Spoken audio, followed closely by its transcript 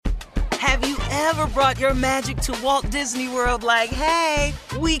Have you ever brought your magic to Walt Disney World like, hey,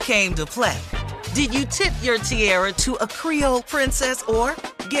 we came to play? Did you tip your tiara to a Creole princess or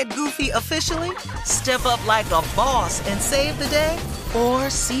get goofy officially? Step up like a boss and save the day? Or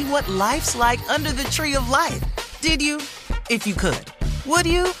see what life's like under the tree of life? Did you? If you could. Would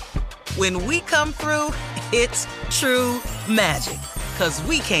you? When we come through, it's true magic. 'Cause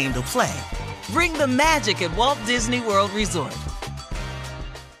we came to play. Bring the magic at Walt Disney World Resort.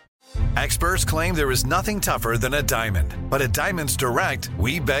 Experts claim there is nothing tougher than a diamond. But at Diamonds Direct,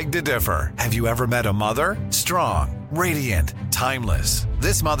 we beg to differ. Have you ever met a mother? Strong, radiant, timeless.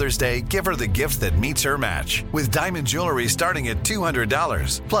 This Mother's Day, give her the gift that meets her match. With diamond jewelry starting at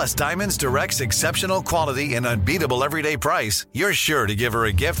 $200. Plus Diamonds Direct's exceptional quality and unbeatable everyday price, you're sure to give her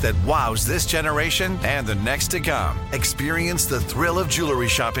a gift that wows this generation and the next to come. Experience the thrill of jewelry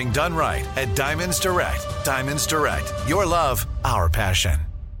shopping done right at Diamonds Direct. Diamonds Direct. Your love, our passion.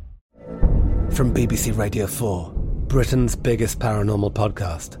 From BBC Radio 4, Britain's biggest paranormal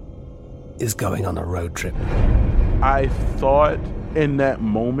podcast is going on a road trip. I thought in that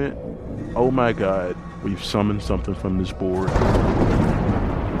moment, oh my God, we've summoned something from this board.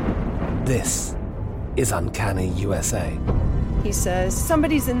 This is Uncanny USA. He says,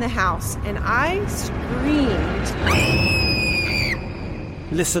 somebody's in the house, and I screamed.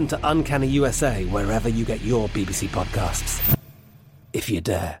 Listen to Uncanny USA wherever you get your BBC podcasts, if you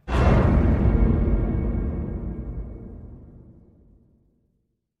dare.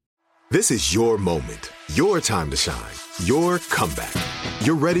 This is your moment, your time to shine, your comeback.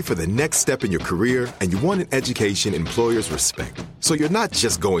 You're ready for the next step in your career, and you want an education employers respect. So you're not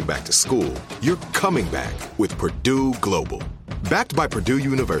just going back to school, you're coming back with Purdue Global. Backed by Purdue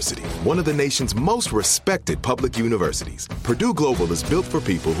University, one of the nation's most respected public universities, Purdue Global is built for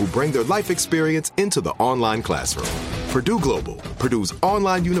people who bring their life experience into the online classroom. Purdue Global, Purdue's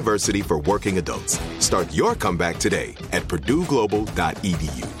online university for working adults. Start your comeback today at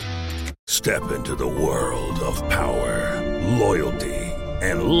purdueglobal.edu. Step into the world of power, loyalty,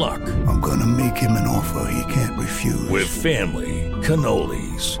 and luck. I'm gonna make him an offer he can't refuse. With family,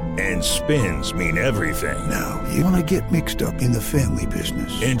 cannolis, and spins mean everything. Now, you wanna get mixed up in the family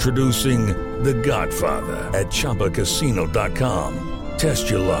business. Introducing The Godfather at ChumbaCasino.com. Test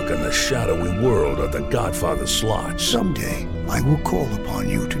your luck in the shadowy world of The Godfather slot. Someday, I will call upon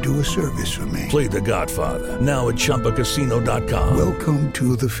you to do a service for me. Play The Godfather, now at ChumbaCasino.com. Welcome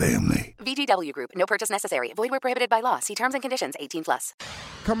to the family. VGW Group. No purchase necessary. Void where prohibited by law. See terms and conditions. 18+.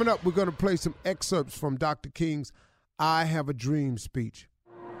 Coming up, we're going to play some excerpts from Dr. King's I Have a Dream speech.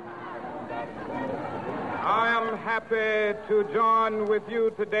 I am happy to join with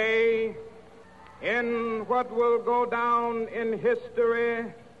you today in what will go down in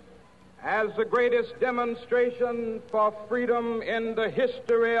history as the greatest demonstration for freedom in the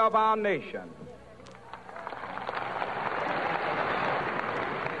history of our nation.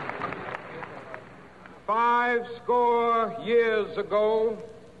 Five score years ago,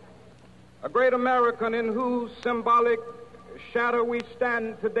 a great American in whose symbolic shadow we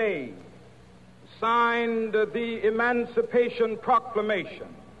stand today signed the Emancipation Proclamation.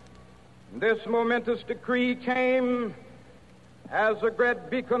 This momentous decree came as a great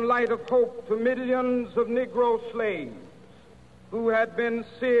beacon light of hope to millions of Negro slaves who had been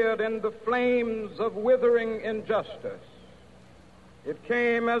seared in the flames of withering injustice. It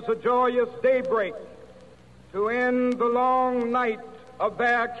came as a joyous daybreak to end the long night of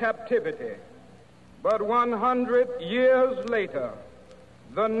their captivity. But 100 years later,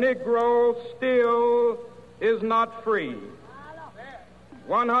 the Negro still is not free.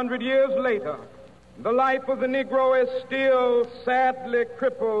 100 years later, the life of the Negro is still sadly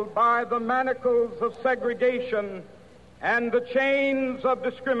crippled by the manacles of segregation and the chains of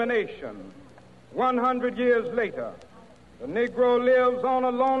discrimination. 100 years later, the Negro lives on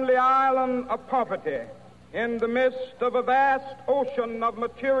a lonely island of poverty in the midst of a vast ocean of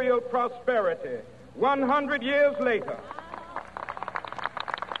material prosperity. 100 years later,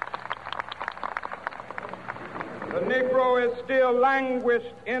 the Negro is still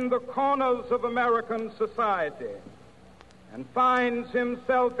languished in the corners of American society and finds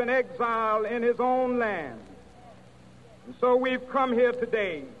himself in exile in his own land. And so we've come here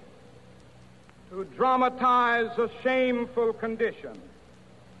today to dramatize a shameful condition.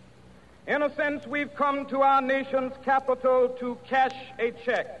 In a sense, we've come to our nation's capital to cash a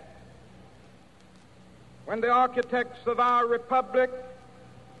check. When the architects of our republic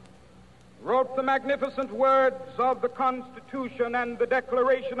wrote the magnificent words of the Constitution and the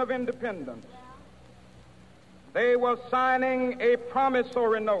Declaration of Independence, they were signing a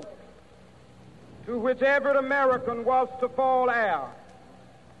promissory note to which every American was to fall heir.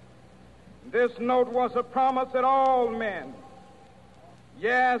 This note was a promise that all men,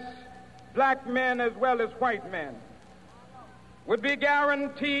 yes, black men as well as white men, would be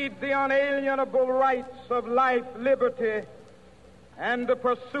guaranteed the unalienable rights of life, liberty, and the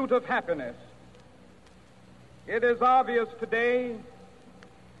pursuit of happiness. It is obvious today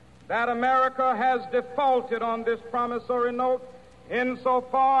that America has defaulted on this promissory note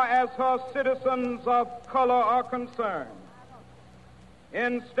insofar as her citizens of color are concerned.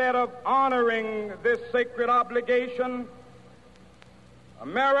 Instead of honoring this sacred obligation,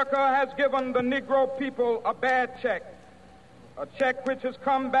 America has given the Negro people a bad check, a check which has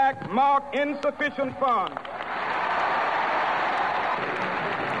come back marked insufficient funds.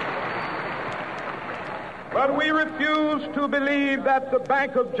 But we refuse to believe that the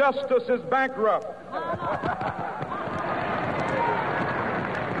Bank of Justice is bankrupt.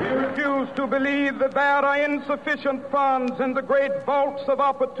 We refuse to believe that there are insufficient funds in the great vaults of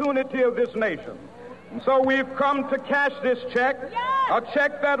opportunity of this nation. And so we've come to cash this check, a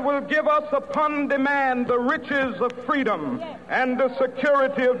check that will give us upon demand the riches of freedom and the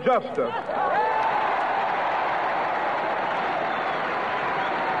security of justice.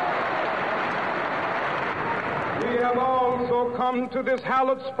 We have also come to this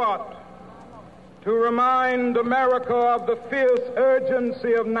hallowed spot to remind America of the fierce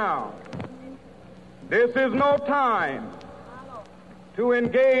urgency of now. This is no time to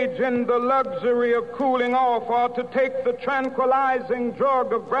engage in the luxury of cooling off or to take the tranquilizing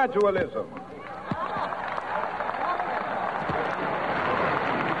drug of gradualism.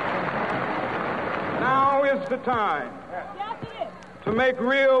 Now is the time to make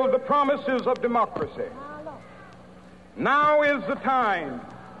real the promises of democracy. Now is the time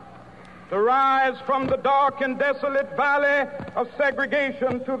to rise from the dark and desolate valley of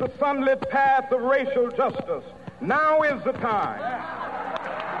segregation to the sunlit path of racial justice. Now is the time.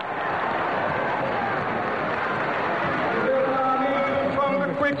 From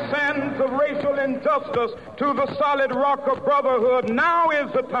the quicksands of racial injustice to the solid rock of brotherhood, now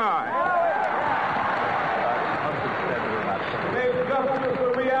is the time. Make justice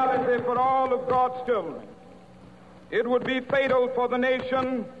a reality for all of God's children. It would be fatal for the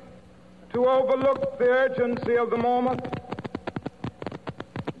nation to overlook the urgency of the moment.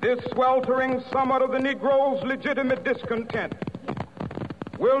 This sweltering summit of the Negro's legitimate discontent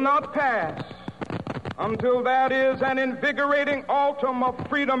will not pass until that is an invigorating autumn of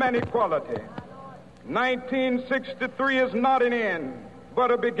freedom and equality. 1963 is not an end,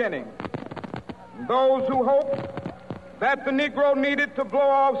 but a beginning. Those who hope that the Negro needed to blow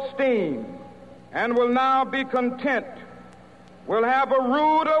off steam and will now be content will have a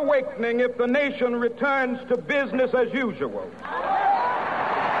rude awakening if the nation returns to business as usual.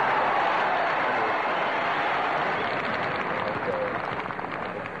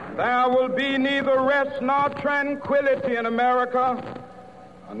 There will be neither rest nor tranquility in America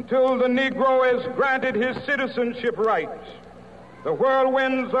until the Negro is granted his citizenship rights. The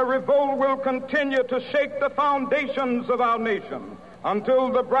whirlwinds of revolt will continue to shake the foundations of our nation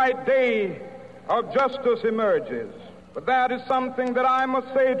until the bright day of justice emerges. But that is something that I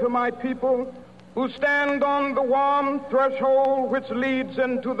must say to my people who stand on the warm threshold which leads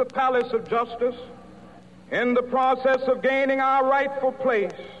into the palace of justice. In the process of gaining our rightful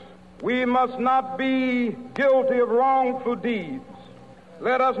place, we must not be guilty of wrongful deeds.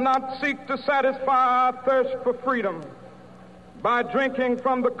 Let us not seek to satisfy our thirst for freedom by drinking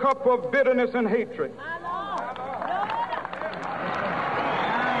from the cup of bitterness and hatred.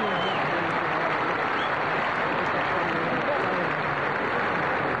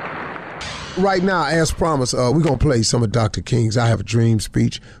 Right now, as promised, we're going to play some of Dr. King's I Have a Dream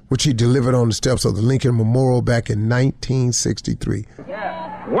speech, which he delivered on the steps of the Lincoln Memorial back in 1963.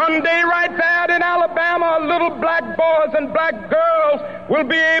 One day right there in Alabama, little black boys and black girls will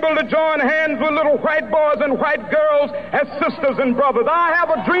be able to join hands with little white boys and white girls as sisters and brothers. I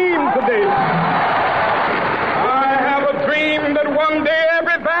have a dream today. I have a dream that one day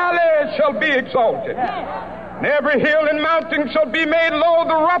every valley shall be exalted. And every hill and mountain shall be made low,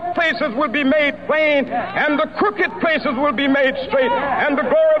 the rough places will be made plain, and the crooked places will be made straight, and the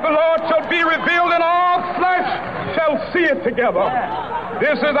glory of the Lord shall be revealed, and all flesh shall see it together.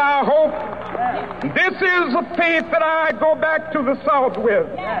 This is our hope. This is a faith that I go back to the South with.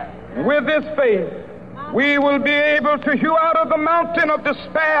 With this faith, we will be able to hew out of the mountain of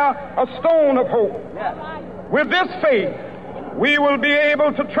despair a stone of hope. With this faith, we will be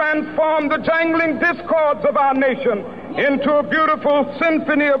able to transform the jangling discords of our nation into a beautiful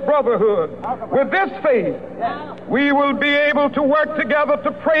symphony of brotherhood. With this faith, we will be able to work together,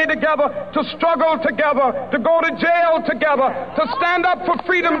 to pray together, to struggle together, to go to jail together, to stand up for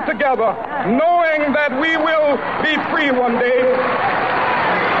freedom together, knowing that we will be free one day.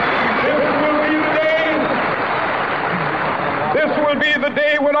 This will be the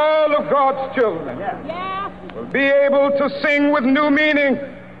day when all of God's children will be able to sing with new meaning,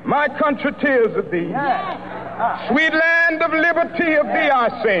 "My country, tears of thee. Sweet land of liberty, of thee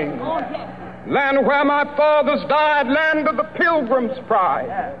I sing. Land where my fathers died, land of the pilgrim's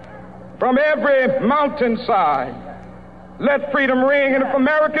pride. From every mountainside, let freedom ring. And if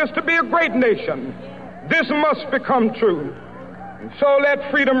America is to be a great nation, this must become true. And so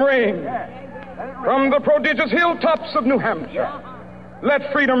let freedom ring. From the prodigious hilltops of New Hampshire,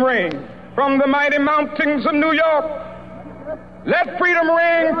 let freedom ring. From the mighty mountains of New York, let freedom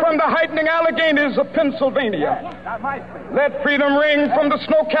ring. From the heightening Alleghenies of Pennsylvania, let freedom ring. From the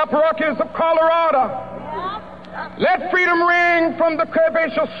snow-capped Rockies of Colorado, let freedom ring. From the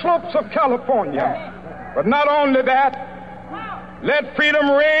curvaceous slopes of California. But not only that, let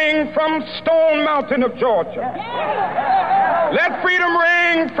freedom ring from Stone Mountain of Georgia. Let freedom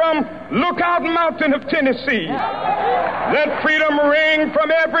ring from Lookout Mountain of Tennessee. Let freedom ring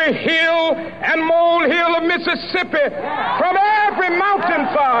from every hill and molehill of Mississippi, from every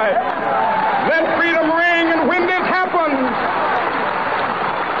mountainside. Let freedom ring, and when this happens,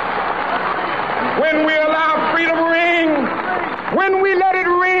 when we allow freedom ring, when we let it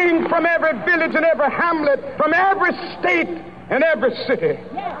ring from every village and every hamlet, from every state and every city,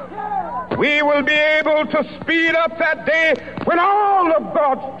 we will be able to speed up that day when all of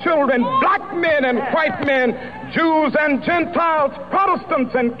God's children, black men and white men, Jews and Gentiles,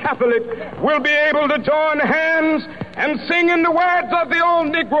 Protestants and Catholics, will be able to join hands and sing in the words of the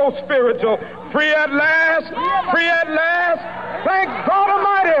old Negro spiritual, "Free at last, free at last. Thank God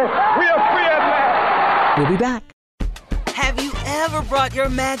Almighty, we are free at last." We'll be back. Have you ever brought your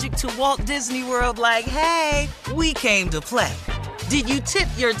magic to Walt Disney World like, hey, we came to play? Did you tip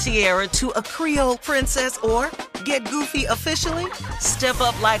your tiara to a Creole princess or get goofy officially? Step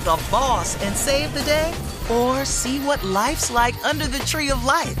up like a boss and save the day? Or see what life's like under the tree of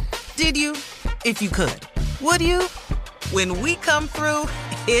life? Did you? If you could. Would you? When we come through,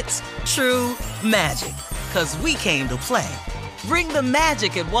 it's true magic. 'Cause we came to play. Bring the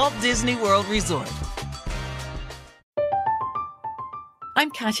magic at Walt Disney World Resort. I'm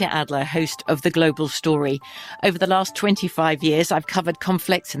Katya Adler, host of The Global Story. Over the last 25 years, I've covered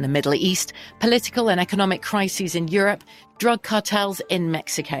conflicts in the Middle East, political and economic crises in Europe, drug cartels in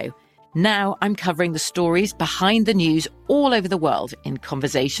Mexico. Now I'm covering the stories behind the news all over the world in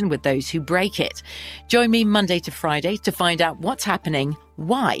conversation with those who break it. Join me Monday to Friday to find out what's happening,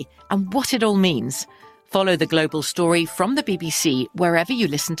 why, and what it all means. Follow The Global Story from the BBC wherever you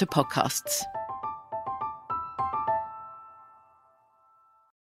listen to podcasts.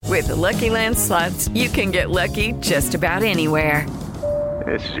 With the Lucky Land Slots, you can get lucky just about anywhere.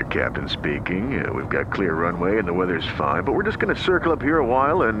 This is your captain speaking. We've got clear runway and the weather's fine, but we're just going to circle up here a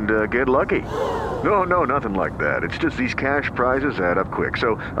while and get lucky. No, nothing like that. It's just these cash prizes add up quick.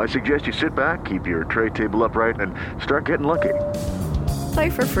 So I suggest you sit back, keep your tray table upright, and start getting lucky. Play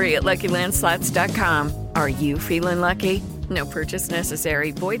for free at LuckyLandSlots.com. Are you feeling lucky? No purchase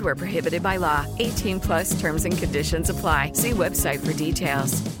necessary. Void where prohibited by law. 18+ terms and conditions apply. See website for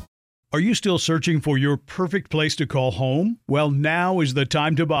details. Are you still searching for your perfect place to call home? Well, now is the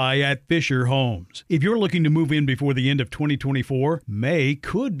time to buy at Fisher Homes. If you're looking to move in before the end of 2024, May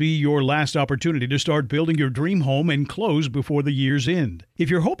could be your last opportunity to start building your dream home and close before the year's end. If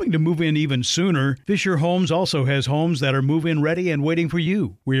you're hoping to move in even sooner, Fisher Homes also has homes that are move-in ready and waiting for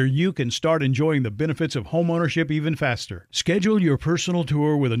you, where you can start enjoying the benefits of homeownership even faster. Schedule your personal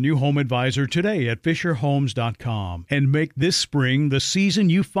tour with a new home advisor today at FisherHomes.com and make this spring the season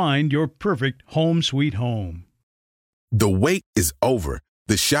you find your perfect home sweet home. The wait is over.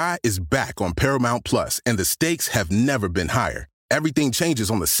 The Chi is back on Paramount Plus, and the stakes have never been higher. Everything changes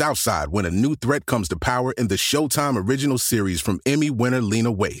on the South Side when a new threat comes to power in the Showtime original series from Emmy winner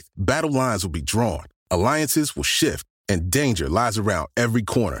Lena Waithe. Battle lines will be drawn, alliances will shift, and danger lies around every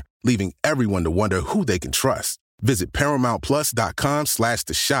corner, leaving everyone to wonder who they can trust. Visit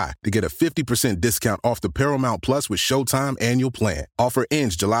ParamountPlus.com/The Chi to get a 50% discount off the Paramount Plus with Showtime annual plan. Offer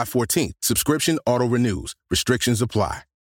ends July 14th. Subscription auto-renews. Restrictions apply.